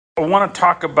I want to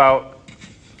talk about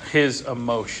his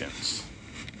emotions,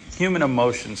 human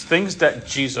emotions, things that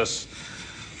Jesus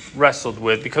wrestled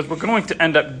with, because we're going to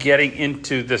end up getting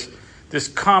into this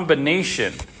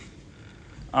combination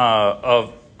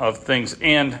of things.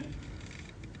 And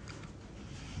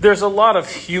there's a lot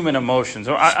of human emotions.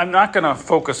 I'm not going to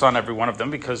focus on every one of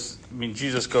them because,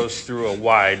 Jesus goes through a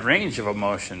wide range of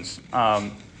emotions.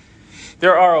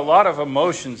 There are a lot of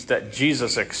emotions that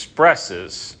Jesus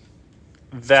expresses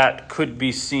that could be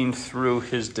seen through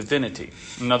his divinity.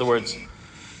 In other words,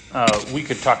 we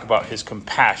could talk about his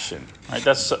compassion, right?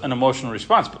 That's an emotional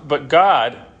response. But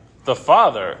God, the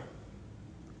Father,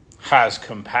 has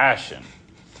compassion.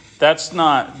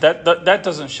 That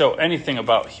doesn't show anything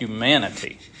about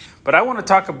humanity. But I want to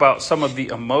talk about some of the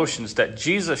emotions that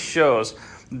Jesus shows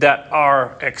that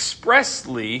are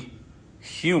expressly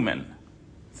human.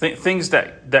 Things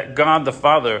that God the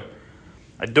Father,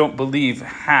 I don't believe,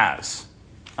 has.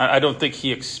 I don't think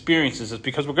he experiences it,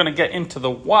 because we're going to get into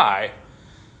the why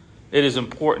it is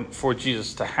important for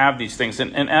Jesus to have these things.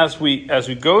 And as we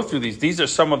go through these are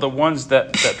some of the ones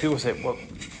that people say, well,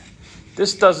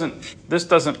 this doesn't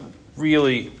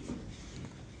really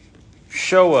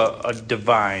show a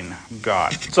divine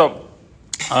God. So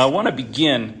I want to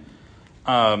begin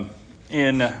in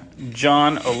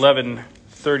John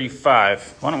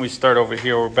 11:35. Why don't we start over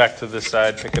here? We're back to this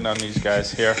side, picking on these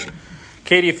guys here.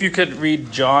 Katie, if you could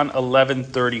read John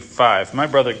 11:35. My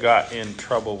brother got in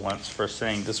trouble once for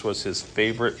saying this was his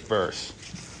favorite verse.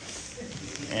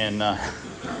 And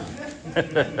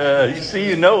you see,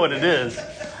 you know what it is.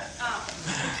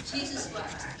 Jesus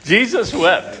wept. Jesus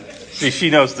wept. See, she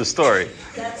knows the story.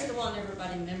 That's the one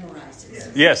everybody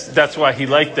memorizes. Yes, that's why he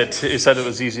liked it. He said it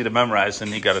was easy to memorize,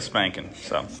 and he got a spanking.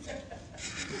 So,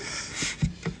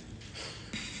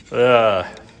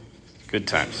 good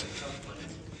times.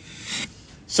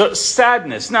 So,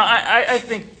 sadness. Now, I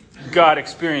think God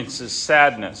experiences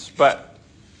sadness, but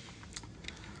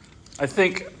I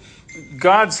think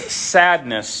God's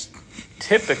sadness,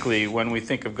 typically when we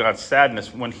think of God's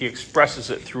sadness, when he expresses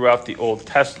it throughout the Old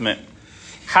Testament,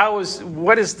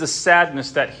 what is the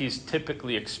sadness that he's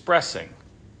typically expressing?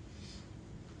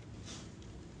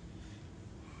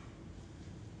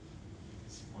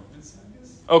 Disappointment,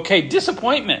 sadness? Okay,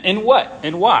 disappointment. In what?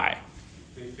 And why?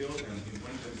 They failed him. He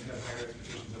went and had higher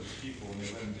expectations of the people, and they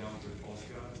let him down with their false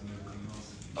gods and everything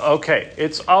else. Okay,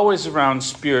 it's always around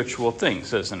spiritual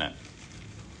things, isn't it?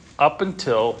 Up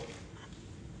until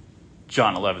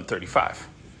John 11:35.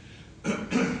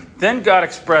 Then God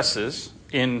expresses,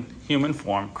 in human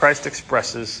form, Christ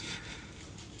expresses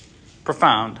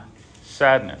profound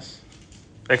sadness,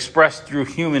 expressed through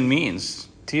human means,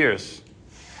 tears.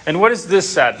 And what is this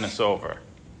sadness over?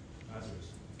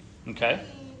 Lazarus. Okay. I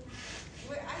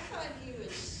thought he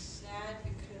was sad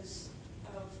because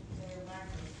of their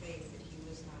lack of faith that he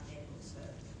was not able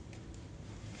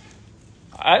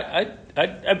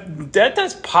to.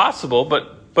 That's possible,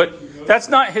 but that's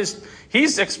not his.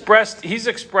 He's expressed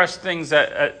things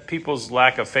at people's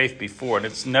lack of faith before, and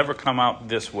it's never come out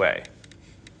this way.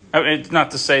 It's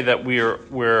not to say that we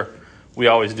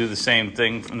always do the same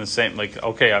thing from the same, like,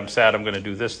 okay, I'm sad, I'm going to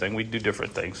do this thing. We do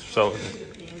different things. So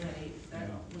That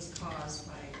was caused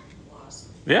by the loss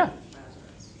of yeah,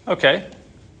 Lazarus. okay.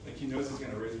 Like he knows he's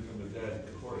going to raise him from the dead,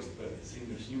 of course, but seeing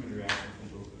the human reaction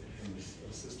from his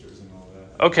sisters and all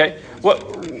that. Okay.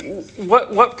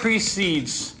 What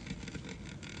precedes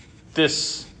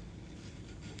this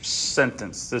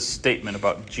sentence, this statement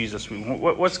about Jesus?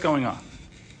 What's going on?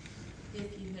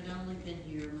 If you had only been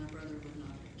here, my brother would not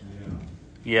have died.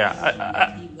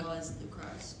 Yeah. He was the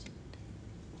Christ.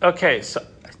 Okay. So,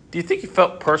 do you think he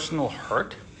felt personal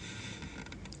hurt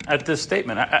at this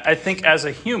statement? I think as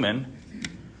a human,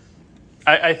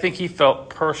 I think he felt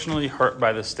personally hurt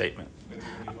by this statement. But he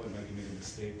felt like he made a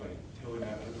mistake by killing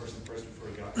that other person first before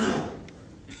he got to him.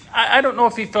 I don't know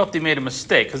if he felt he made a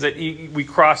mistake, because we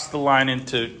crossed the line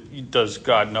into, does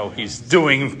God know he's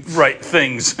doing right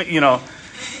things, you know? I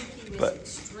think he was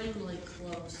extremely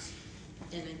close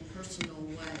in a personal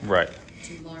way Right.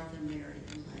 to Martha, Mary,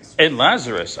 and Lazarus. And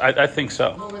Lazarus, I think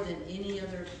so. More than any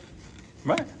other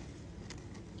Right.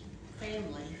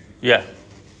 family Yeah.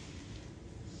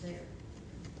 there.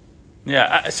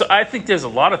 Yeah. So I think there's a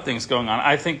lot of things going on.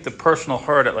 I think the personal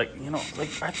hurt at, like,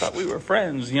 I thought we were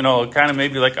friends, kind of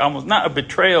maybe like almost not a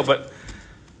betrayal, but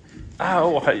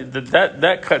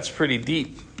that cuts pretty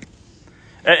deep.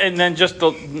 And then just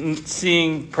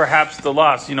seeing perhaps the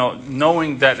loss,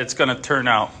 knowing that it's going to turn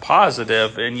out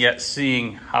positive, and yet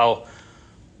seeing how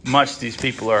much these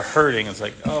people are hurting. It's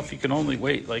like, if you can only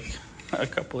wait like a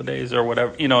couple of days or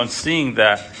whatever, and seeing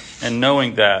that and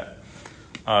knowing that,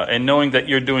 And knowing that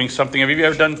you're doing something. Have you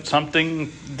ever done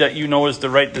something that you know is the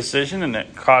right decision and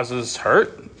it causes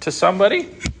hurt to somebody?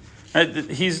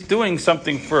 He's doing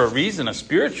something for a reason, a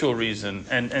spiritual reason,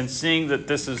 and seeing that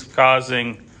this is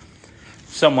causing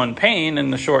someone pain in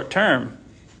the short term,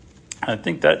 I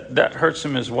think that hurts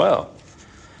him as well.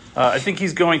 I think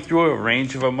he's going through a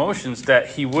range of emotions that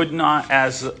he would not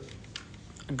as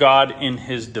God in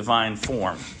his divine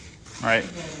form, right?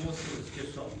 Well, most of it's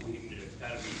just something, there's got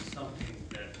to be something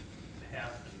that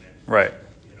happened that, Right.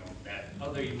 That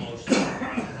other emotions are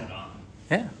brought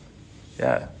on.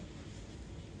 Yeah.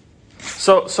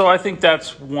 So I think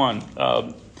that's one.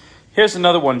 Here's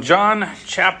another one. John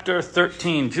chapter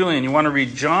 13. Julian, you want to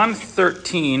read John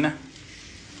 13,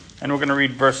 and we're going to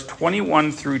read verse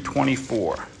 21 through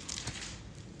 24.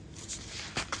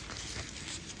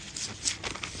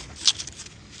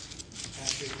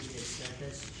 After he had said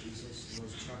this, Jesus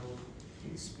was troubled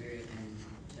in spirit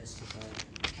and testified,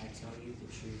 I tell you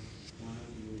the truth, one of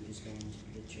you is going to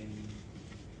betray me.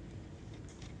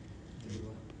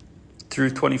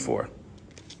 Through 24.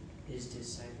 His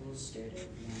disciples stared at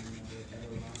one another at a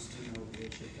loss to know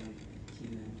which of them he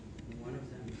meant. One of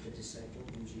them, the disciple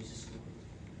whom Jesus loved,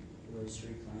 was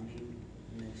reclining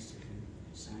next to him.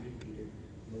 Simon Peter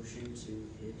motioned to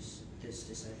this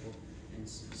disciple and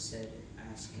said,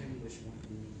 ask him which one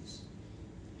he means.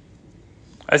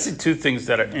 I see two things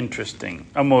that are interesting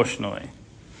emotionally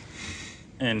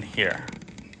in here.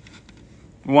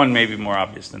 One may be more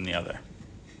obvious than the other.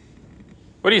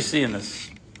 What do you see in this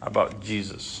about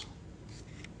Jesus?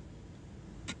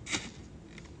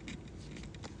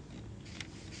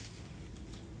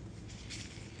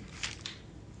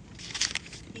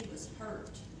 He was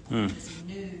hurt because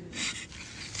he knew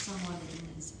someone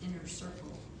in his inner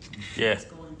circle Yeah. was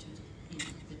going to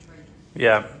betray him.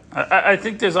 Yeah, I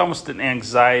think there's almost an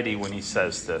anxiety when he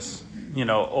says this,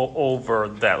 over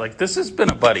that. Like, this has been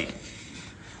a buddy.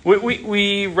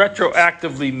 We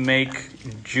retroactively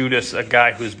make Judas a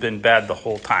guy who's been bad the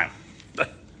whole time.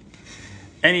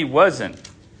 And he wasn't.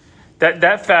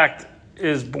 That fact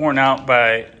is borne out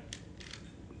by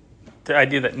the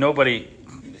idea that nobody,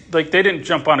 they didn't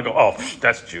jump on and go, oh,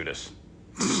 that's Judas.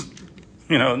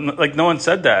 No one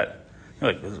said that.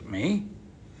 You're like, was it me?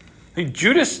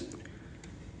 Judas,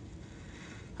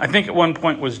 I think at one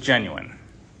point was genuine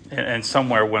and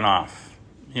somewhere went off.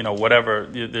 Whatever,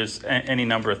 there's any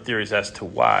number of theories as to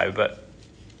why, but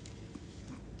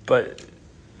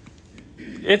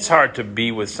it's hard to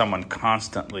be with someone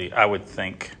constantly, I would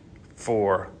think,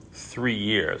 for 3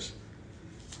 years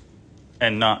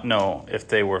and not know if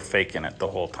they were faking it the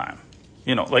whole time.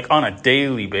 On a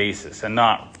daily basis and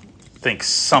not think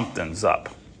something's up.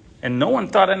 And no one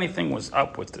thought anything was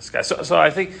up with this guy. So I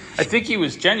think he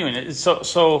was genuine.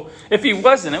 So if he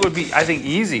wasn't, it would be, I think,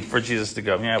 easy for Jesus to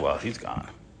go, yeah, well, he's gone.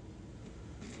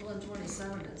 Well, in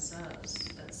 27 it says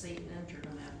that Satan entered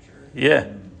him after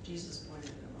Jesus pointed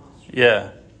him off.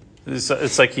 Yeah.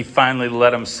 It's like he finally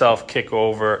let himself kick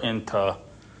over into,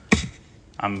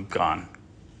 I'm gone.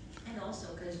 And also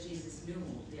because Jesus knew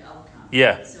the outcome.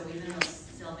 Yeah. So even though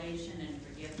salvation and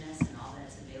forgiveness and all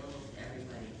that's available to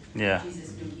everybody, Yeah.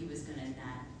 Jesus knew he was going to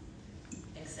not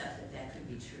accept that could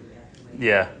be true after what he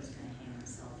Yeah. was going to hang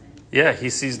himself in. Yeah, he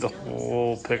sees the Kill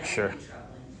whole himself. So that picture. would be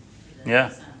troubling for the Yeah.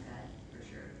 Son of God, for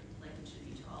sure. Like it should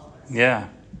be to all of us. Yeah.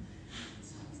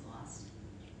 Someone's lost.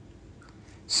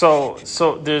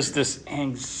 So there's this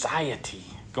anxiety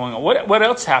going on. What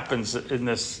else happens in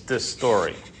this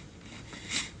story?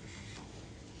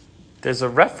 There's a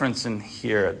reference in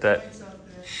here that. Finds out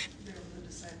that they're the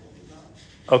disciple he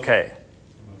loved. Okay.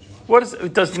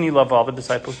 Doesn't he love all the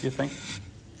disciples, do you think?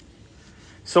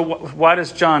 So why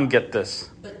does John get this?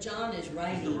 But John is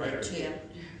writing it too.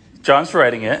 John's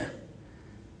writing it.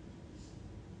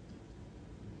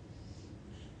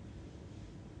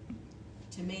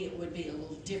 To me, it would be a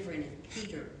little different if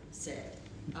Peter said,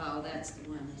 oh, that's the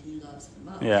one that he loves the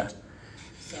most. Yeah.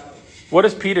 So, What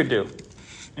does Peter do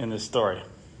in this story?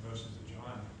 Verses of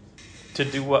John. To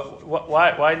do what?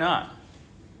 Why not?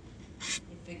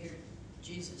 he figured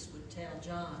Jesus would tell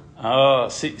John. Oh,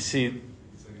 see, It's like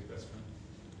his best friend.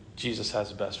 Jesus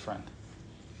has a best friend.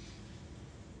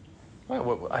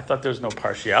 Well, I thought there was no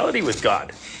partiality with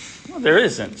God. Well, there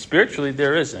isn't. Spiritually,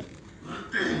 there isn't.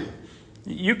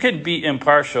 You can be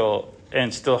impartial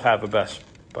and still have a best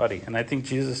buddy. And I think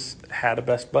Jesus had a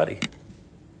best buddy.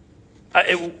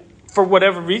 For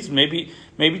whatever reason,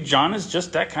 maybe John is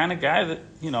just that kind of guy that,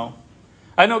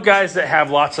 I know guys that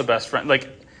have lots of best friends. Like,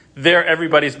 they're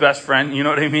everybody's best friend. You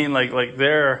know what I mean? Like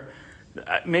they're,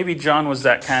 maybe John was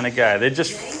that kind of guy. They're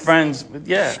just friends.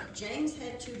 Yeah. James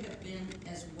had to have been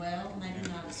as well, maybe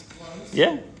not as close.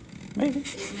 Yeah. Maybe.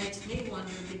 It makes me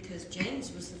wonder because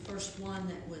James was the first one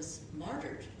that was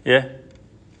martyred. Yeah.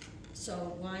 So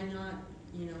why not,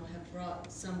 have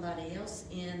brought somebody else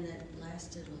in that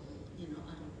lasted a little, I don't know.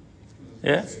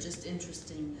 Yeah. It's just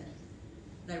interesting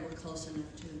that they were close enough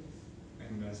to.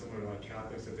 And similar to like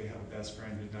Catholics, if they have a best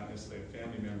friend who's not necessarily a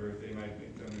family member, they might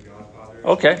make them the godfather.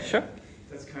 Okay, sure.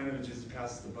 That's kind of just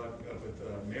passes the buck up with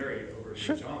Mary over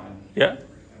Sure. to John. Yeah. And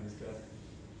his death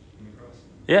on the cross.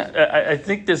 Yeah, I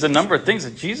think there's a number of things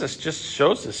that Jesus just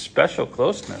shows this special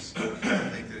closeness. I think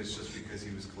that it's just because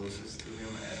he was closest to him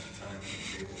at the time of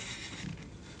the table.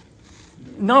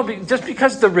 No, just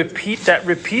because that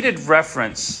repeated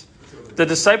reference, the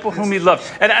disciple whom he loved,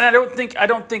 and I don't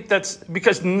think that's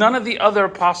because none of the other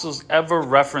apostles ever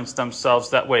referenced themselves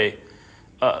that way.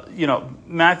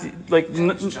 Matthew,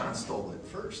 John stole it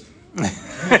first.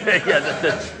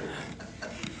 yeah,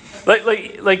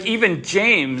 like even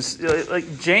James,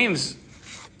 James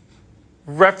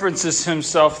references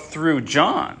himself through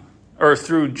John or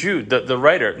through Jude, the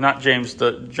writer, not James,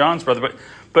 John's brother,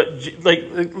 but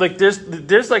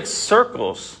there's like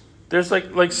circles. There's I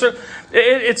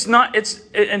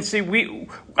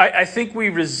think we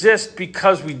resist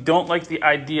because we don't like the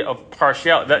idea of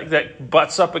partiality that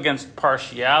butts up against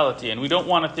partiality, and we don't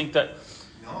want to think that.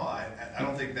 No, I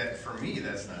don't think that. For me,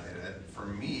 that's not it. For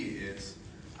me,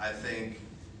 I think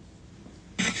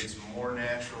it's more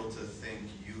natural to think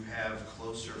you have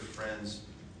closer friends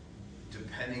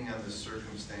depending on the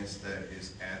circumstance that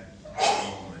is at the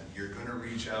moment. You're going to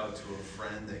reach out to a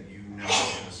friend that you know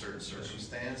in a certain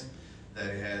circumstance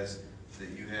that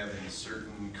you have a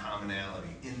certain commonality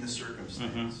in the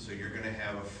circumstance. Mm-hmm. So you're going to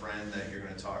have a friend that you're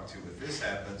going to talk to if this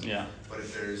happens. Yeah. But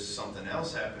if there's something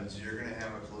else happens, you're going to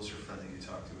have a closer friend that you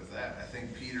talk to with that. I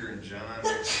think Peter and John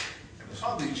and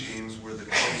probably James were the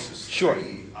closest Sure.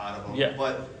 three out of them. Yeah.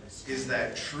 But is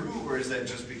that true, or is that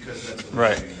just because that's the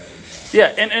Right. reading that we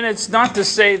have? Yeah, and it's not to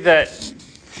say that,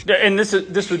 and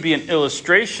this would be an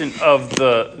illustration of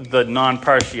the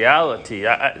non-partiality.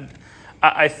 I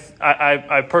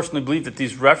personally believe that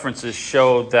these references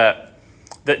show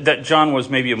that John was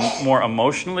maybe more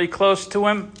emotionally close to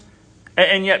him,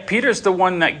 and yet Peter's the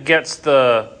one that gets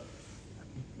the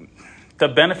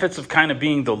benefits of kind of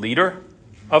being the leader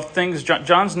of things.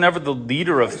 John's never the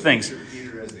leader of things.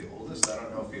 Peter as the oldest, I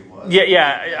don't know if he was.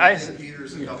 Yeah. I think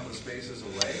Peter's a couple of spaces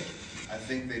away. I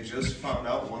think they just found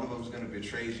out one of them's going to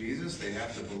betray Jesus. They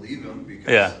have to believe him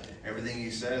because everything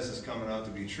he says is coming out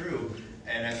to be true.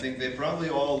 And I think they probably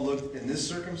all looked, in this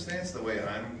circumstance, the way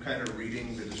I'm kind of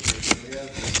reading the description we have,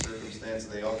 this circumstance,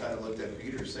 they all kind of looked at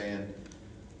Peter saying,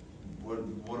 what do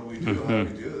we do? How do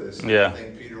we do this? And Yeah. I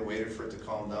think Peter waited for it to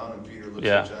calm down, and Peter looks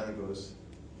Yeah. at John and goes,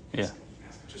 Yeah.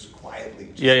 just quietly.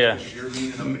 Yeah. If you're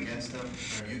leaning up against him,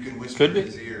 you can whisper Could in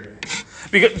be. his ear.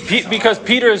 Because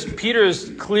Peter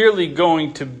is clearly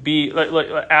going to be like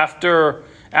after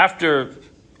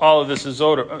all of this is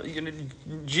over.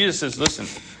 Jesus says, "Listen,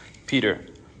 Peter,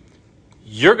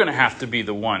 you're going to have to be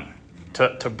the one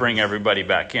to bring everybody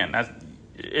back in.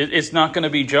 It's not going to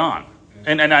be John."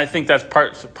 And I think that's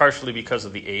partially because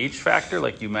of the age factor,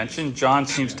 like you mentioned. John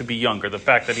seems to be younger. The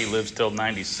fact that he lives till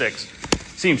 96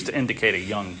 seems to indicate a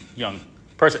young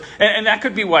person. And that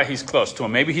could be why he's close to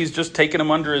him. Maybe he's just taken him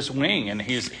under his wing, and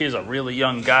he's a really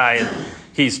young guy, and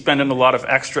he's spending a lot of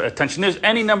extra attention. There's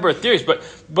any number of theories, but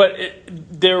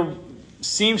there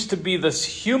seems to be this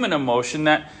human emotion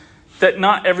that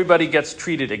not everybody gets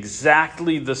treated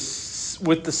exactly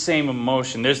with the same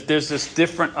emotion. There's this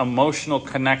different emotional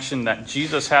connection that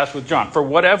Jesus has with John for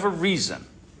whatever reason.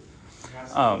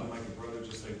 Perhaps like a brother,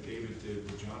 just like David did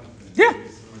with Jonathan. Yeah. Maybe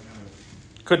similar kind of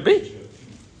Could be. relationship.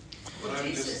 But I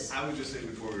would just say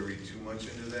before we read too much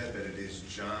into that it is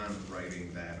John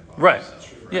writing that about Right.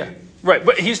 himself. Yeah. Right.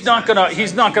 But he's not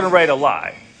gonna write a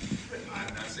lie.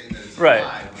 I'm not saying that it's Right. a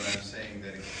lie, but I'm saying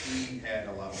that he had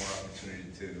a lot more opportunity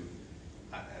to,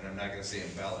 and I'm not going to say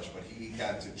embellish, but he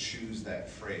got to choose that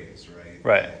phrase, right?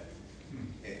 Right.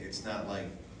 It's not like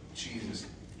Jesus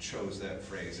chose that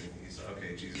phrase and he's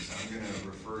okay, Jesus, I'm going to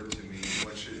refer to me.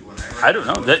 I don't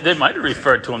know. They might have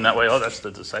referred to him that way. Oh, that's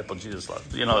the disciple Jesus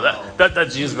loved.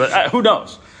 That's Jesus. But who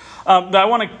knows? But I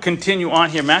want to continue on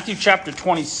here. Matthew chapter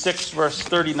 26, verse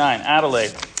 39.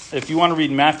 Adelaide, if you want to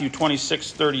read Matthew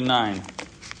 26, 39.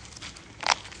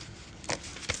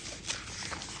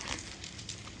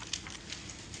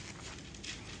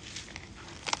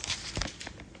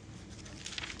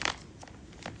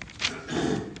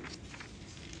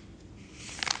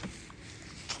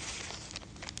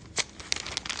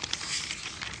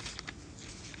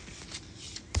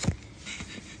 Do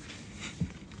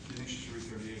you think she should read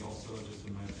 38 also, just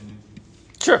in my opinion?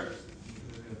 Sure.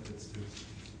 That fits too.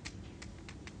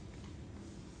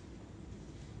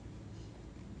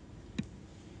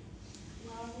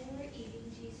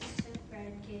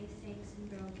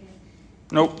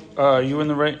 Nope. Are you in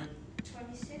the right?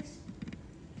 26?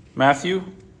 Matthew?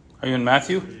 Are you in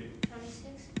Matthew?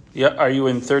 26? Yeah. Are you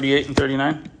in 38 and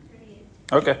 39? 38.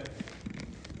 Okay.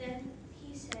 Then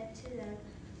he said to them,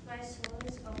 my soul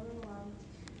is overwhelmed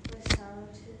with sorrow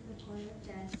to the point of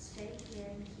death. Stay here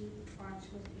and keep watch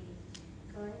with me.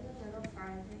 Going a little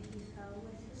farther, he fell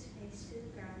with his face to the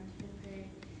ground and prayed,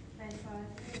 my Father,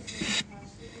 if it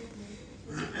possible, may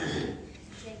this cup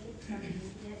take it from me,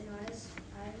 yet not as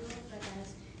I will, but as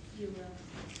you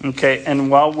will. Okay.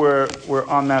 And while we're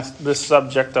on this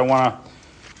subject, I want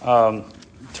to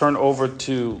turn over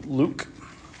to Luke.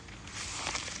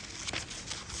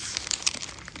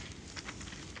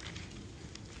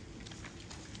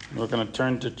 We're going to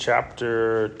turn to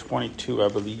chapter 22, I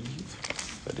believe.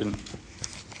 I didn't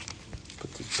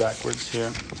put this backwards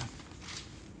here.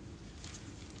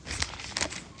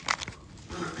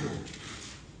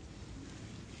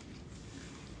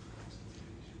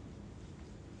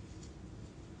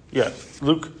 Yeah,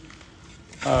 Luke.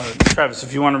 Travis,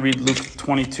 if you want to read Luke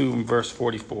 22 and verse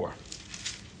 44.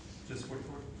 Just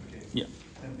 44? Okay. Yeah.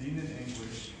 And being in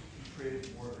anguish, he prayed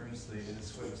more earnestly, and his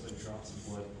sweat was like drops of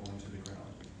blood falling to the ground.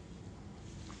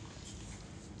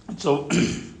 So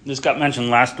this got mentioned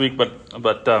last week, but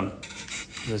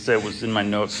as I say, it was in my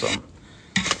notes. So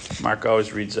Mark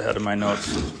always reads ahead of my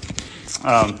notes.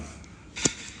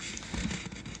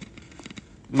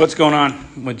 What's going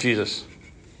on with Jesus?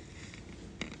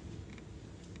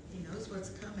 He knows what's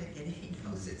coming, and he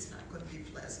knows it's not going to be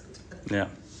pleasant. Yeah,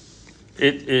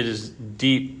 it is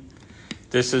deep.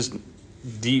 This is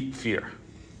deep fear.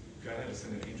 God had to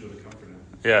send an angel to comfort him.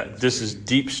 Yeah, this is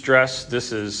deep stress.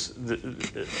 This is,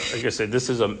 like I said,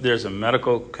 there's a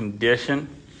medical condition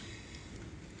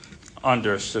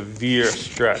under severe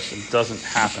stress. It doesn't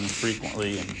happen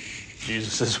frequently, and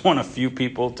Jesus is one of few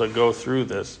people to go through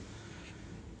this.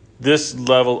 This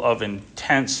level of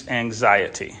intense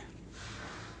anxiety,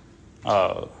 we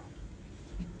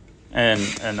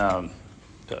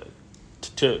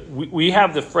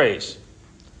have the phrase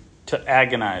to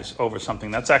agonize over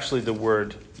something. That's actually the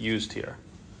word used here.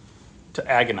 To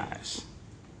agonize.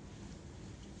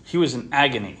 He was in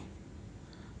agony.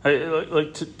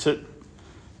 Like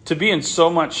to be in so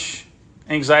much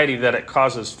anxiety that it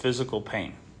causes physical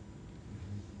pain.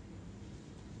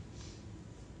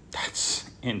 That's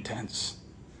intense.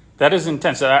 That is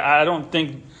intense. I don't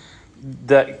think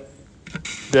that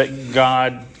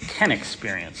God can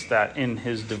experience that in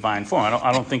his divine form.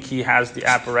 I don't think he has the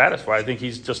apparatus for it. I think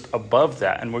he's just above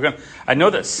that. And I know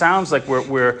that sounds like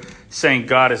we're saying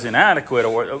God is inadequate,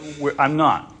 I'm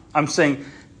not. I'm saying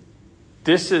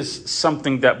this is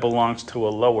something that belongs to a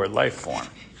lower life form.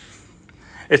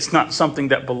 It's not something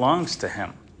that belongs to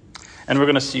him. And we're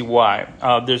going to see why.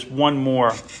 There's one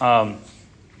more.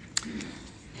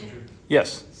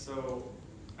 Yes. So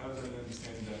I was under the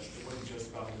understanding that it wasn't just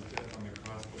about his death on the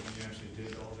cross, but when you actually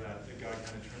did all that God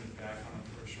kind of turned it back on him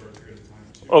for a short period of time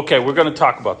too. Okay, we're going to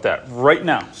talk about that right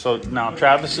now. So now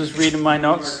Travis is reading my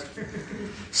notes.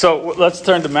 So let's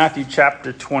turn to Matthew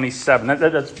chapter 27.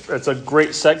 That's a great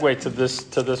segue to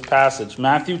this passage.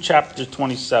 Matthew chapter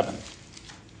 27.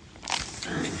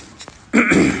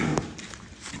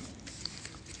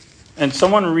 And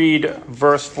someone read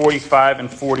verse 45 and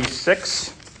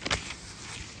 46.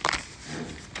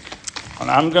 And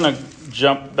I'm going to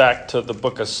jump back to the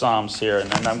book of Psalms here, and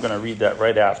then I'm going to read that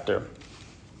right after.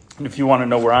 And if you want to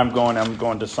know where I'm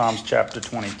going to Psalms chapter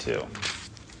 22.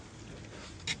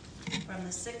 From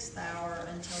the 6th hour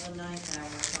until the 9th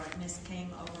hour, darkness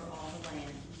came over all the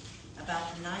land.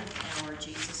 About the 9th hour,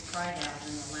 Jesus cried out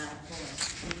in a loud voice,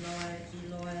 Eloi,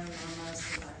 Eloi, lama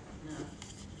sabachthani,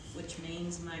 which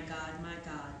means, my God,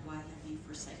 why have you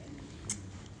forsaken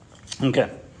me?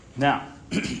 Okay, now,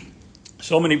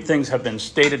 so many things have been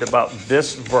stated about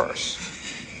this verse,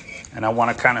 and I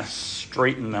want to kind of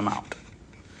straighten them out.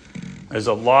 There's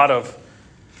a lot of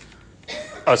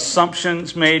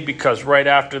assumptions made because right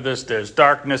after this there's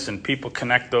darkness, and people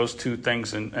connect those two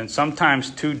things, and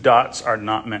sometimes two dots are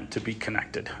not meant to be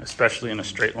connected, especially in a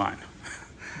straight line.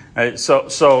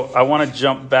 So I want to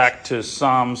jump back to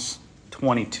Psalms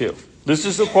 22. This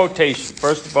is a quotation.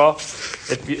 First of all,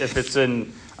 if it's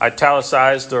in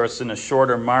italicized or it's in a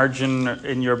shorter margin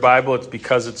in your Bible, it's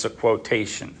because it's a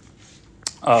quotation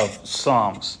of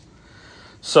Psalms.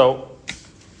 So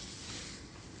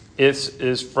it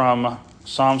is from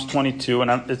Psalms 22,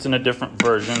 and it's in a different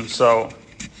version,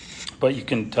 but you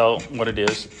can tell what it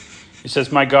is. He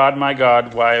says, my God,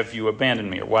 why have you abandoned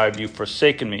me? Or why have you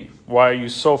forsaken me? Why are you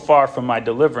so far from my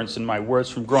deliverance and my words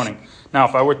from groaning? Now,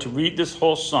 if I were to read this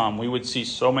whole psalm, we would see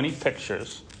so many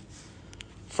pictures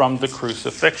from the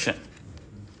crucifixion.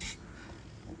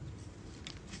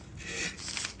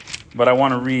 But I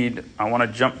want to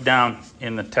jump down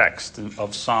in the text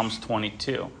of Psalms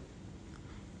 22.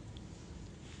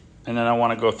 And then I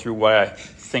want to go through why I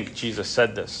think Jesus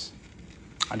said this.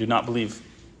 I do not believe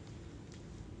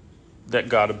that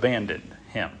God abandoned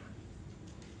him.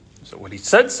 So when he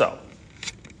said so,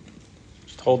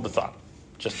 just hold the thought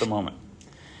just a moment,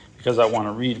 because I want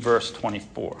to read verse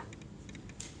 24.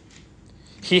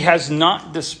 He has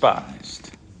not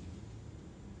despised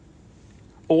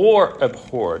or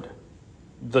abhorred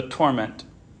the torment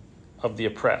of the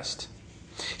oppressed.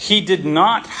 He did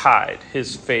not hide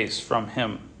his face from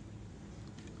him,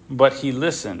 but he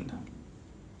listened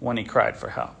when he cried for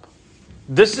help.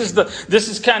 This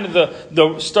is kind of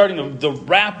the starting of the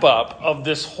wrap up of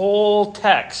this whole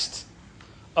text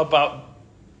about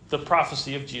the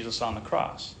prophecy of Jesus on the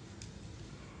cross.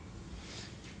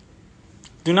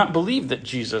 Do not believe that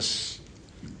Jesus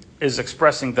is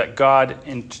expressing that God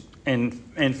in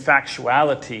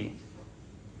factuality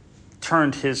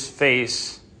turned his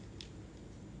face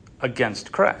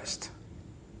against Christ.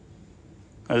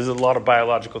 Now, there's a lot of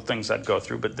biological things I'd go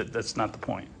through, but that's not the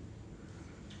point.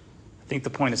 I think the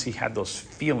point is he had those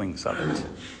feelings of it.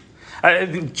 I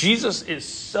think Jesus is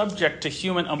subject to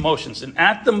human emotions. And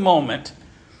at the moment,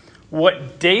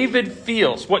 what David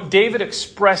feels, what David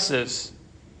expresses,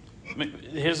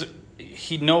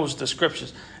 he knows the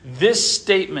scriptures. This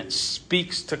statement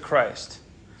speaks to Christ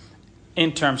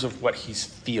in terms of what he's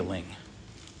feeling.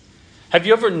 Have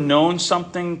you ever known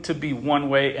something to be one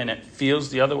way and it feels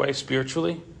the other way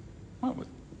spiritually?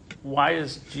 Why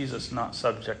is Jesus not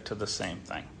subject to the same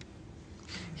thing?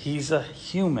 He's a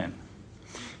human.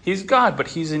 He's God, but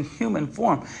he's in human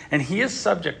form. And he is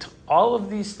subject to all of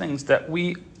these things that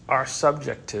we are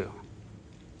subject to.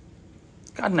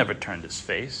 God never turned his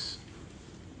face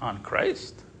on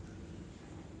Christ.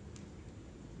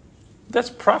 That's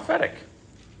prophetic.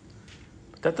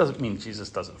 But that doesn't mean Jesus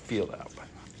doesn't feel that way.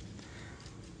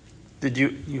 Did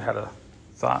you had a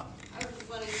thought? I was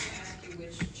wanting to ask you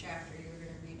which chapter you were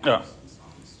going to read Yeah. out of some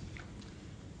Psalms.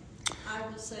 I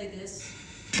will say this.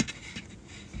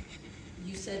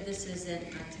 You said this is in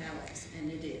italics,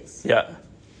 and it is. Yeah.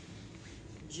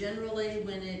 Generally,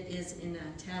 when it is in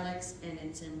italics and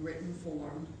it's in written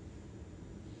form,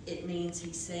 it means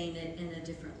he's saying it in a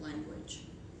different language.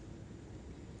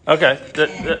 Okay.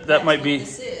 And That might what be.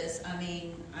 this is. I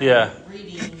mean, Yeah. I'm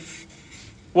reading.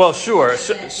 Well, sure.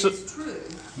 That is true.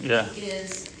 Yeah.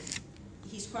 Is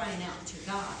he's crying out to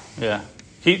God. Yeah.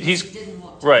 He's He didn't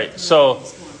want to right. go So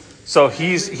through what he's going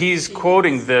through. so he's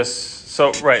quoting this.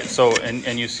 So right. So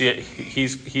and you see it.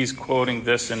 He's quoting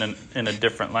this in a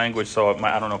different language. So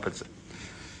I don't know if it's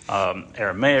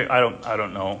Aramaic. I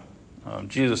don't know.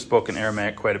 Jesus spoke in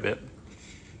Aramaic quite a bit.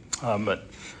 But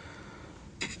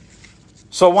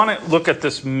so I want to look at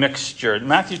this mixture.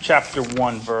 Matthew chapter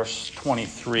 1, verse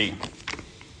 23.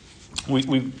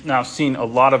 We've now seen a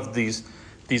lot of these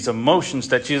emotions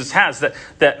that Jesus has,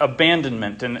 that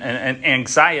abandonment and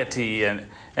anxiety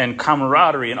and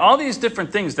camaraderie and all these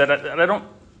different things that I don't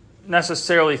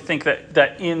necessarily think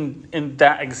that in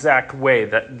that exact way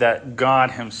that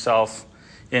God himself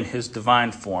in his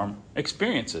divine form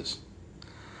experiences.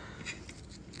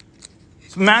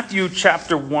 So Matthew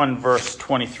chapter 1, verse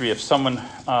 23. If someone,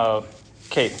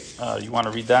 Kate, you want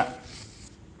to read that?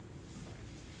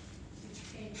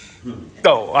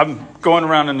 Oh, I'm going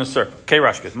around in a circle. Kay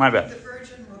Rushkis, my bad. The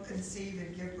virgin will conceive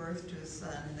and give birth to a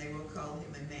son, and they will call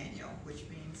him Emmanuel, which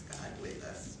means God with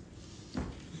us.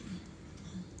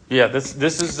 Yeah,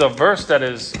 this is a verse that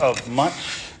is of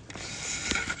much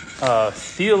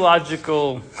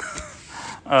theological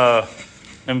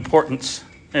importance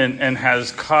and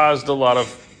has caused a lot of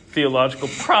theological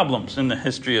problems in the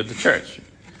history of the church.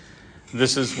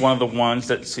 This is one of the ones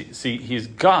that see he's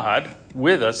God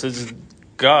with us. As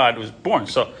God was born.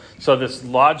 So this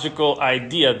logical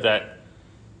idea that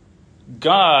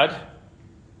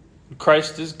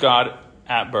Christ is God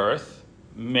at birth,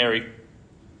 Mary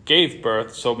gave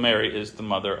birth, so Mary is the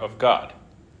mother of God.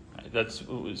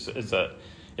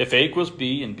 If A equals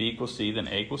B and B equals C, then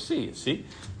A equals C. See?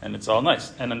 And it's all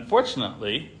nice. And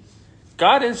unfortunately,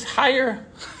 God is higher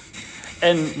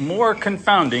and more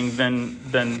confounding than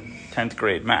 10th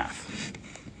grade math.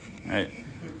 Right?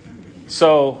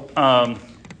 So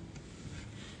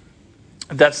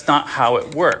that's not how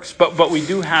it works. But we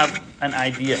do have an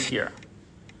idea here.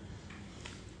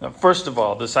 Now, first of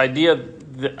all, this idea,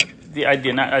 the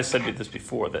idea, I said this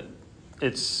before, that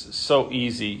it's so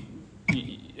easy.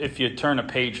 If you turn a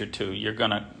page or two, you're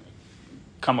going to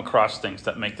come across things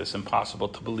that make this impossible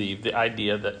to believe. The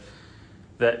idea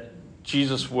that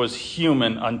Jesus was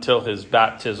human until his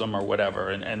baptism or whatever,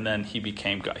 and then he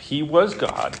became God. He was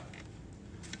God,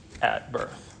 at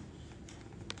birth.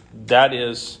 That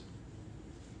is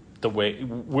the way,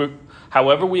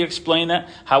 however we explain that,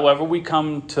 however we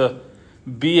come to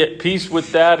be at peace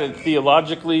with that, and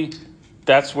theologically,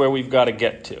 that's where we've got to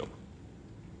get to.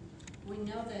 We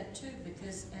know that too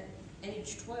because at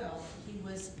age 12, he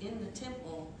was in the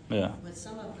temple with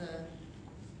some of the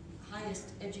highest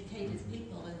educated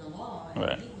people in the law,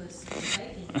 and he was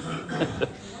debating the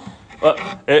law.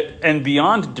 And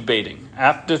beyond debating,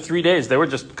 after 3 days, they were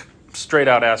just straight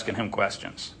out asking him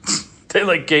questions.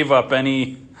 They gave up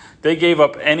any,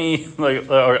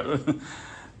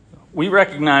 we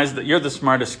recognize that you're the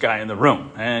smartest guy in the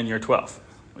room and you're 12,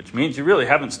 which means you really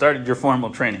haven't started your formal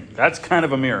training. That's kind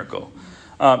of a miracle.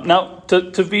 Now,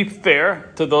 to be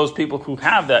fair to those people who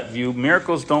have that view,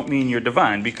 miracles don't mean you're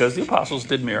divine, because the apostles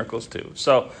did miracles too.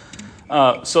 So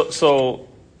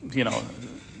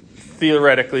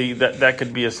theoretically, that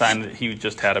could be a sign that he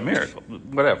just had a miracle,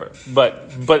 whatever.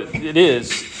 But it is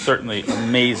certainly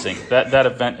amazing. That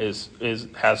event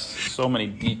has so many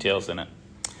details in it.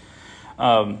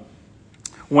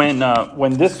 When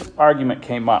this argument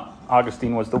came up,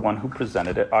 Augustine was the one who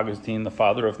presented it. Augustine, the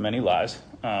father of many lies,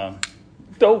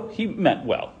 though he meant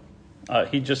well.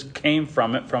 He just came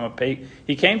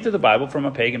he came to the Bible from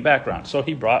a pagan background, so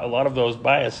he brought a lot of those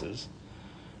biases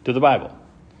to the Bible.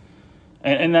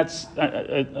 And that's,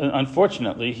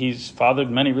 unfortunately, he's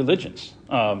fathered many religions.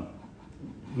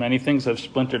 Many things have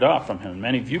splintered off from him.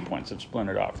 Many viewpoints have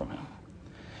splintered off from him.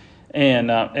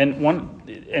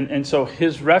 And so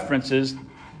his reference is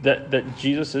that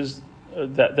Jesus is,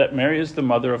 that Mary is the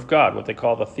mother of God, what they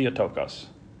call the Theotokos,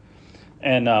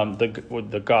 and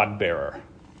the God bearer.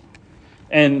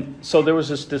 And so there was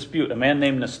this dispute. A man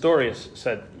named Nestorius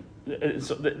said,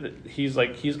 he's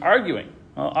arguing.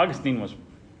 Well, Augustine was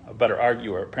a better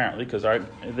arguer, apparently, because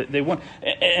they won.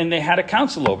 And they had a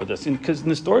council over this, because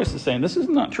Nestorius is saying, this is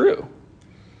not true.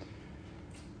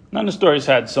 Now, Nestorius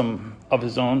had some of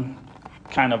his own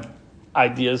kind of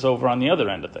ideas over on the other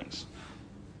end of things.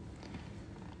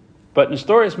 But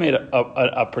Nestorius made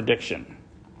a prediction,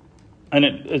 and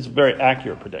it's a very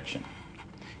accurate prediction.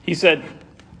 He said,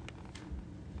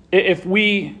 if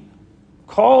we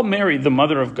call Mary the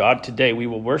mother of God today, we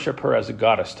will worship her as a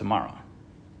goddess tomorrow.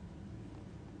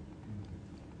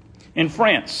 In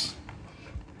France,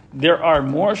 there are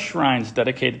more shrines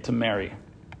dedicated to Mary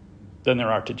than there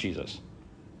are to Jesus.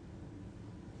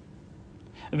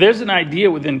 There's an idea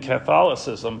within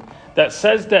Catholicism that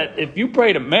says that if you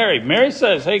pray to Mary, Mary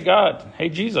says, hey God, hey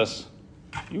Jesus,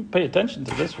 you pay attention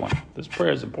to this one. This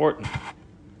prayer is important.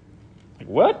 Like,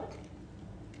 what?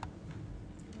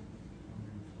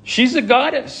 She's a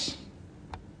goddess.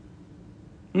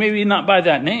 Maybe not by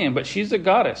that name, but she's a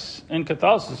goddess in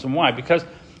Catholicism. Why? Because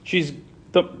she's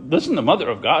the mother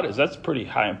of God that's a pretty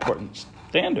high important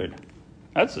standard.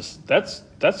 That's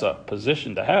a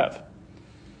position to have.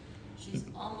 She's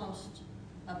almost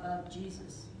above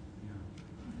Jesus.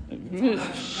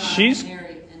 She's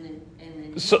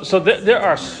so there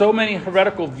are so many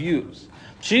heretical views.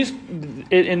 She's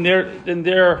in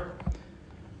their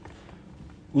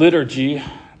liturgy.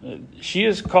 She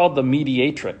is called the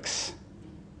mediatrix.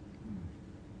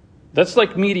 That's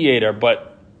like mediator,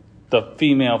 but the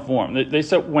female form. They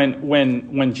said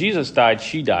when Jesus died,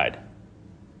 she died.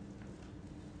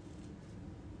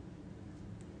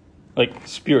 Like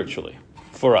spiritually,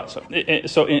 for us.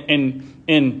 So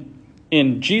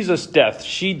in Jesus' death,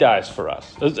 she dies for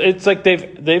us. It's like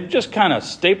they've just kind of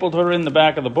stapled her in the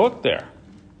back of the book there.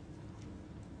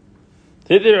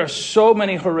 There are so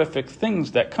many horrific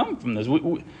things that come from this.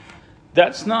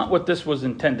 That's not what this was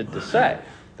intended to say.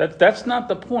 That's not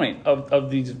the point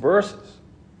of these verses.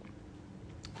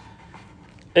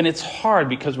 And it's hard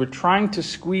because we're trying to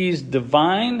squeeze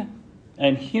divine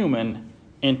and human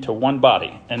into one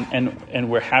body. And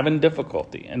we're having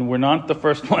difficulty. And we're not the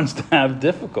first ones to have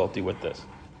difficulty with this.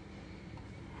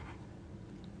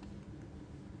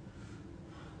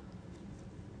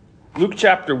 Luke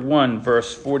chapter 1,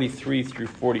 verse 43 through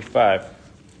 45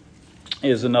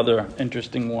 is another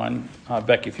interesting one.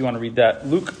 Becky, if you want to read that.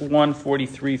 Luke 1,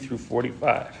 43 through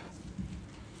 45.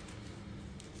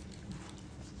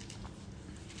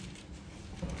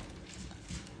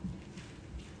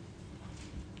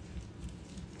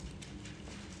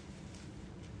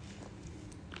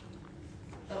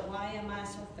 But why am I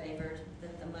so favored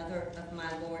that the mother of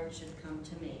my Lord should come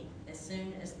to me? As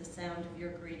soon as the sound of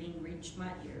your greeting reached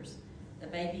my ears, the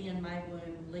baby in my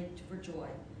womb leaped for joy.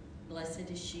 Blessed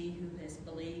is she who has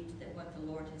believed that what the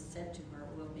Lord has said to her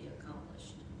will be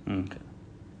accomplished. Okay.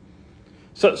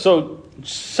 So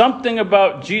something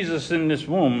about Jesus in this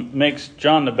womb makes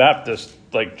John the Baptist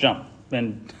jump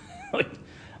and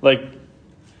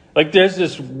Like there's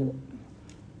this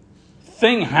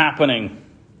thing happening,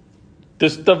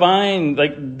 this divine,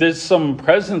 like there's some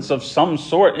presence of some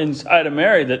sort inside of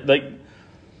Mary that like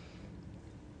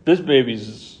this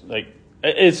baby's like,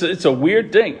 it's a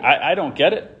weird thing. I don't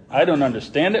get it. I don't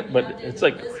understand it, but Now, it's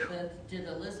like, did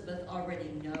Elizabeth already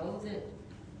know that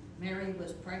Mary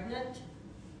was pregnant?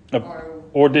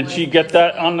 or did she get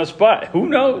that on the spot? Who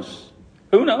knows?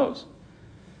 Who knows?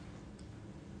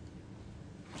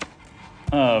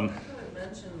 I would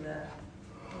mention that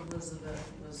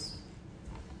Elizabeth was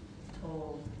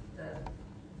told that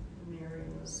Mary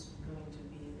was going to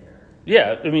be there.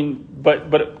 Yeah, I mean, but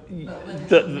But whether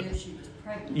she knew she was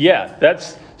pregnant. yeah,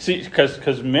 that's, see,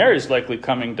 because Mary's likely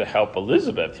coming to help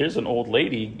Elizabeth. Here's an old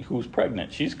lady who's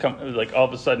pregnant. She's come, like all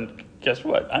of a sudden, guess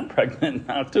what? I'm pregnant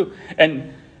now too.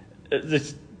 And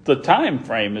the time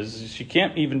frame is she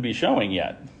can't even be showing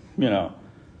yet,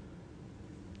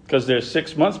 because there's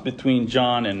 6 months between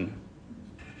John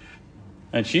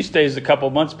and she stays a couple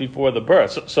months before the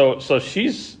birth. So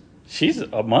she's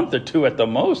a month or two at the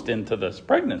most into this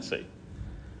pregnancy.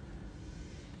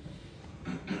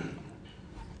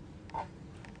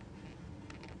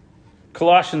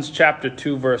 Colossians chapter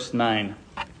 2 verse 9,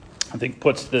 I think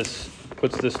puts this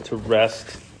to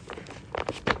rest.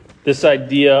 This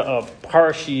idea of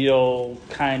partial,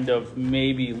 kind of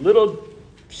maybe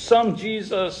some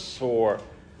Jesus or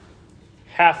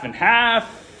half and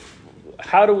half.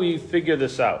 How do we figure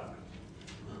this out?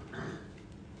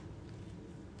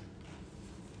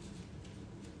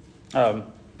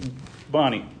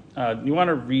 Bonnie, you want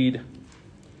to read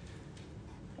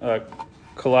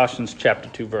Colossians chapter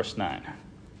 2 verse 9?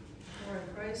 For in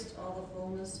Christ all the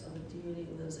fullness of the deity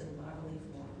lives in bodily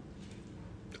form.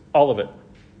 All of it.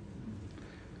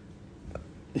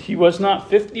 He was not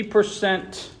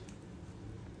 50%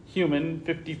 human,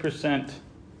 50%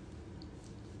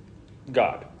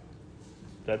 God.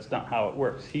 That's not how it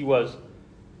works. He was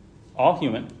all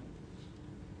human,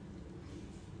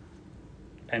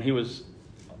 and he was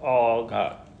all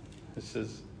God. This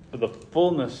is the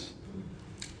fullness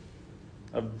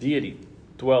of deity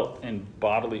dwelt in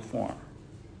bodily form.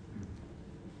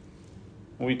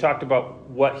 When we talked about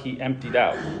what he emptied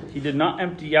out, he did not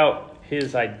empty out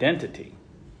his identity.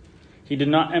 He did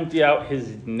not empty out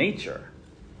his nature.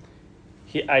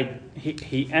 He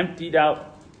emptied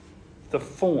out the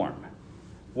form,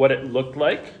 what it looked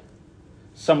like,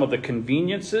 some of the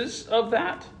conveniences of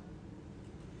that.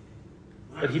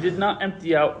 But he did not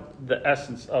empty out the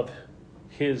essence of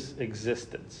his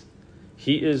existence.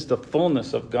 He is the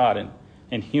fullness of God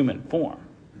in human form.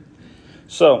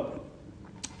 So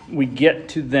we get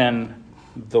to then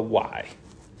the why.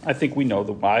 I think we know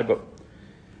the why, but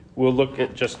we'll look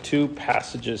at just two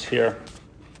passages here,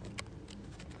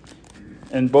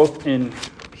 and both in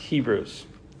Hebrews.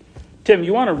 Tim,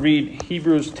 you want to read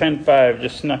Hebrews 10:5?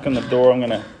 Just snuck in the door. I'm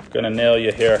gonna nail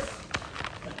you here.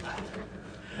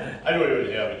 I don't even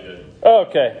have it yet.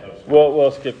 Okay,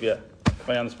 we'll skip you.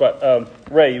 Play on the spot.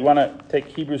 Ray, you want to take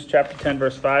Hebrews chapter 10,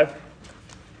 verse 5?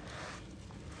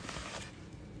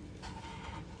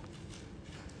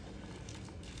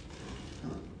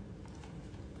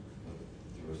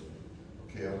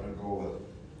 Okay, I'm going to go with,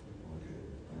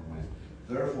 never mind.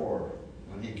 Therefore,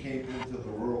 when he came into the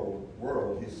world,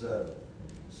 he said,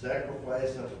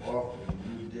 sacrifice and offering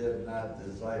you did not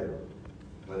desire,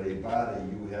 but a body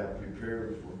you have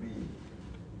prepared for me.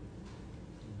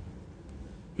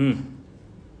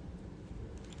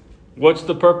 What's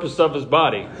the purpose of his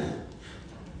body?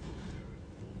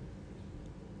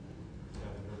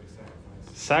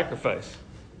 Sacrifice.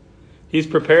 He's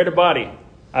prepared a body.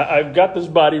 I've got this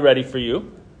body ready for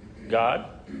you, God.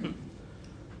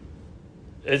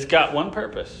 It's got one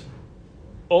purpose.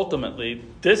 Ultimately,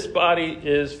 this body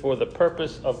is for the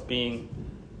purpose of being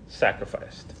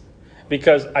sacrificed.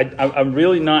 Because I'm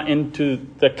really not into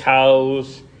the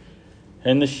cows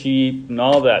and the sheep and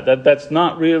all that. That's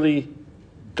not really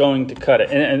going to cut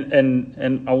it.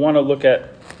 And I want to look at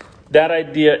that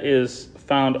idea is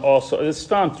found also. It's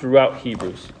found throughout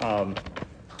Hebrews.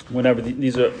 Whenever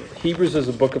these are Hebrews is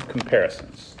a book of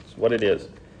comparisons. That's what it is,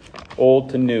 old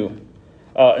to new.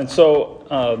 And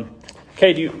so,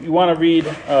 Kay, do you want to read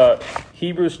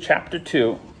Hebrews chapter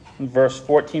 2, verse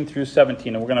 14 through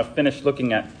 17, and we're going to finish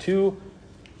looking at two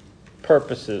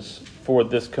purposes for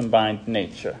this combined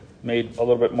nature, made a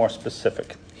little bit more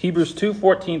specific. Hebrews 2,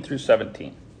 14 through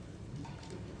 17.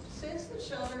 Since the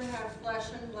children have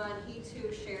flesh and blood, he too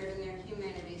shared in their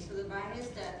humanity, so that by his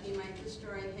death he might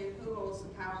destroy him who holds the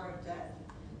power of death,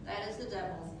 that is the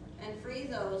devil, and free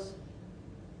those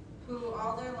who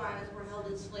all their lives were held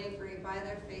in slavery by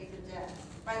their faith of death.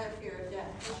 by their fear of death.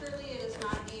 And surely it is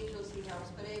not angels he helps,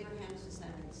 but Abraham's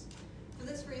descendants. For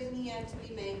this reason he had to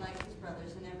be made like his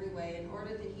brothers in every way, in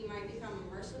order that he might become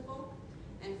a merciful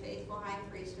and faithful high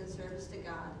priest in service to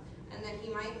God, and that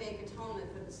he might make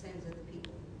atonement for the sins of the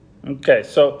people. Okay,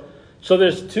 so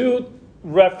there's two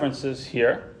references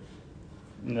here,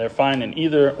 and they're fine in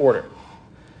either order.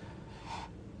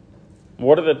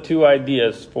 What are the two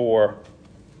ideas for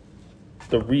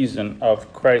the reason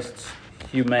of Christ's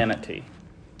humanity,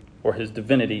 or his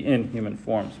divinity in human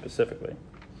form specifically?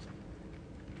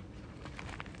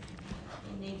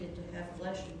 He needed to have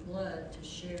flesh and blood to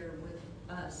share with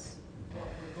us what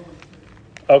we're going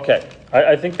through. Okay,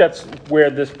 I think that's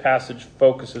where this passage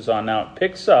focuses on now. It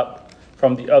picks up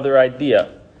from the other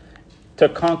idea, to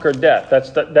conquer death.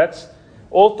 That's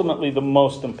ultimately the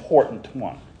most important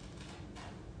one.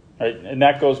 Right? And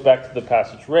that goes back to the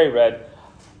passage Ray read,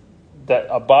 that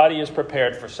a body is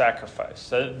prepared for sacrifice.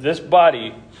 So this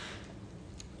body,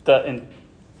 the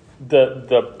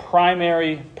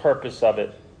primary purpose of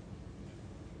it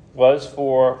was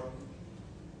for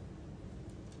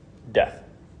death.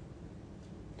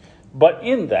 But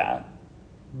in that,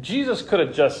 Jesus could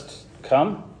have just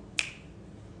come,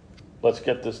 let's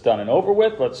get this done and over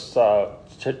with, let's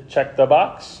check the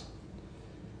box,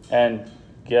 and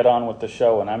get on with the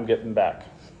show, and I'm getting back.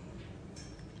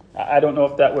 I don't know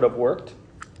if that would have worked.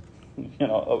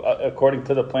 According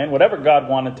to the plan, whatever God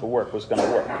wanted to work was going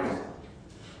to work.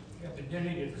 Yeah, but didn't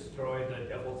he destroy the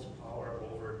devil's power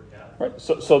over death? Right.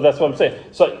 So that's what I'm saying.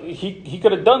 So he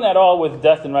could have done that all with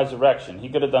death and resurrection. He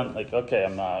could have done okay,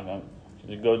 I'm going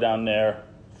to go down there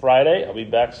Friday. I'll be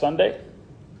back Sunday.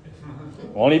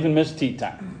 Won't even miss tea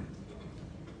time.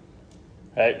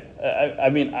 Right?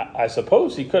 I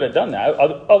suppose he could have done that,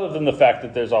 other than the fact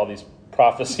that there's all these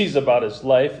prophecies about his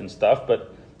life and stuff,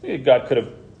 but God could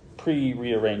have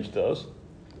rearranged those.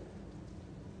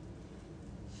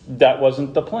 That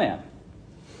wasn't the plan.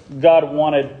 God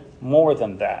wanted more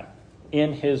than that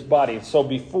in his body. So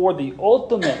before the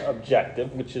ultimate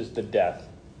objective, which is the death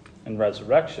and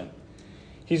resurrection,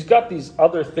 he's got these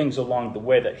other things along the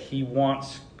way that he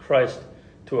wants Christ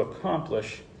to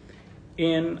accomplish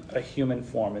in a human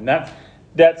form. And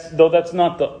that's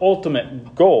not the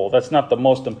ultimate goal. That's not the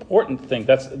most important thing.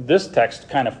 This text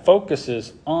kind of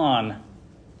focuses on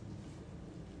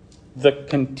the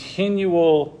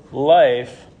continual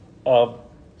life of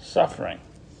suffering,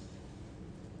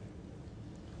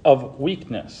 of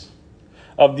weakness,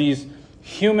 of these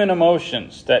human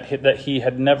emotions that he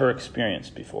had never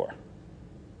experienced before.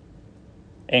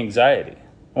 Anxiety.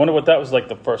 I wonder what that was like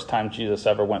the first time Jesus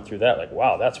ever went through that. Like,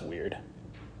 wow, that's weird.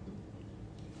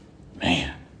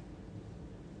 Man.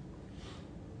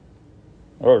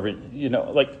 Or,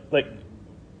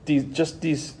 these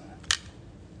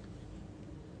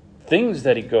things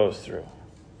that he goes through.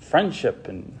 Friendship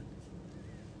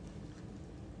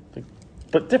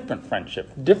but different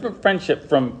friendship. Different friendship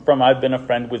from I've been a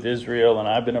friend with Israel, and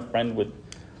I've been a friend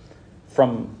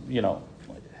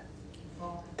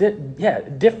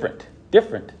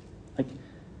different.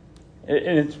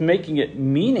 And it's making it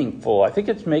meaningful. I think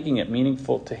it's making it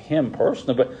meaningful to him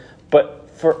personally, but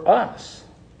for us.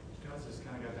 God's just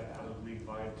kind of got that out of league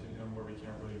vibe to him where we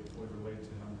can't really fully relate to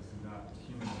him because he's not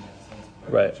human in that sense.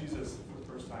 But right. Jesus, for the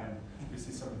first time, we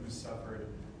see someone who's suffered,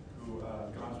 who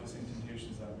gone through the same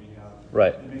temptations that we have.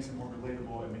 Right. It makes him more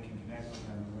relatable, and we can connect with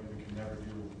him in a way we can never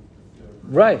do with the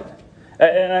right.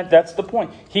 And that's the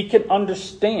point. He can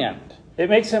understand. It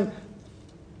makes him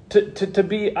to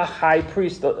be a high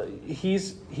priest.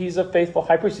 He's a faithful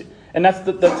high priest, and that's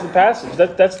the passage.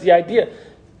 That's the idea.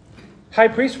 High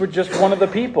priests were just one of the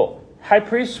people. High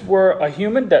priests were a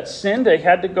human that sinned. They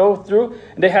had to go through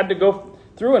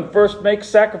and first make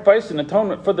sacrifice and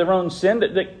atonement for their own sin.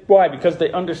 Why? Because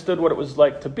they understood what it was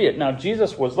like to be it. Now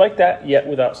Jesus was like that, yet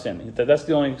without sin. That's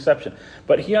the only exception.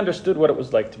 But he understood what it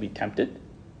was like to be tempted.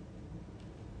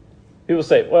 People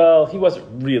say, well, he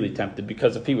wasn't really tempted,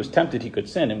 because if he was tempted, he could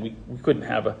sin, and we couldn't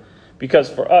have because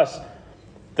for us,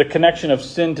 the connection of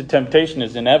sin to temptation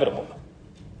is inevitable.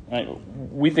 Right?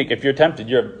 We think if you're tempted,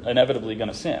 you're inevitably going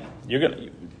to sin.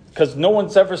 Because no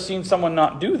one's ever seen someone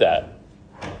not do that,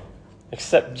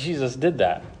 except Jesus did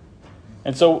that.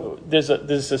 And so there's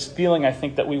this feeling, I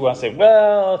think, that we want to say,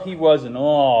 well, he wasn't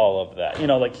all of that.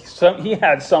 He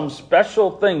had some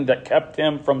special thing that kept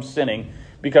him from sinning,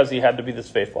 because he had to be this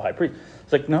faithful high priest.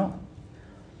 It's like, no.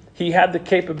 He had the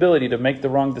capability to make the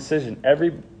wrong decision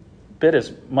every bit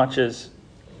as much as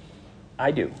I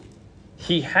do.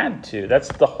 He had to. That's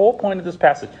the whole point of this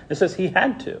passage. It says he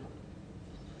had to.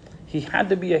 He had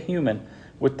to be a human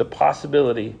with the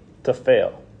possibility to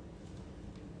fail.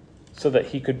 so that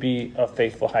he could be a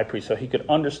faithful high priest, so he could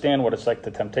understand what it's like to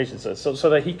temptation, so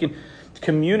that he can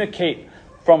communicate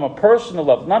from a personal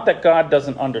level. Not that God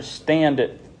doesn't understand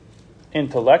it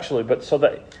intellectually, but so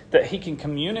that he can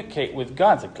communicate with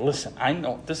God. It's like, listen, I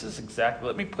know this is exactly,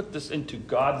 let me put this into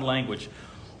God language.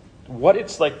 What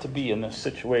it's like to be in this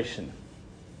situation.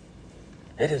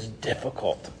 It is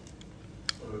difficult.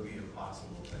 It would be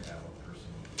impossible to have a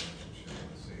personal relationship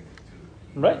with the Savior,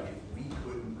 too. Right. If we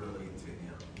couldn't relate to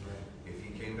him, if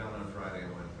he came down on Friday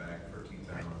and went back for tea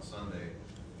time on Sunday,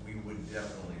 we would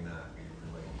definitely not be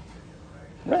relating to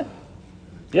him, right? Right.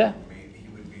 Yeah. He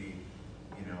would be,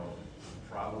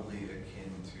 probably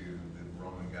akin to the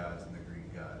Roman gods and the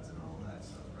Greek gods and all that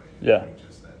stuff, right? Yeah. Maybe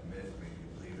just that myth, maybe you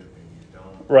believe it, maybe you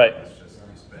don't. Right. It's just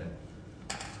you spend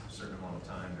a certain amount of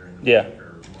time during the Yeah. week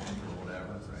or month or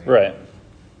whatever, right? Right.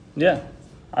 Yeah,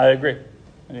 I agree.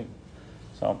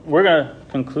 So we're going to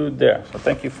conclude there. So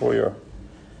thank you for your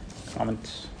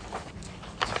comments.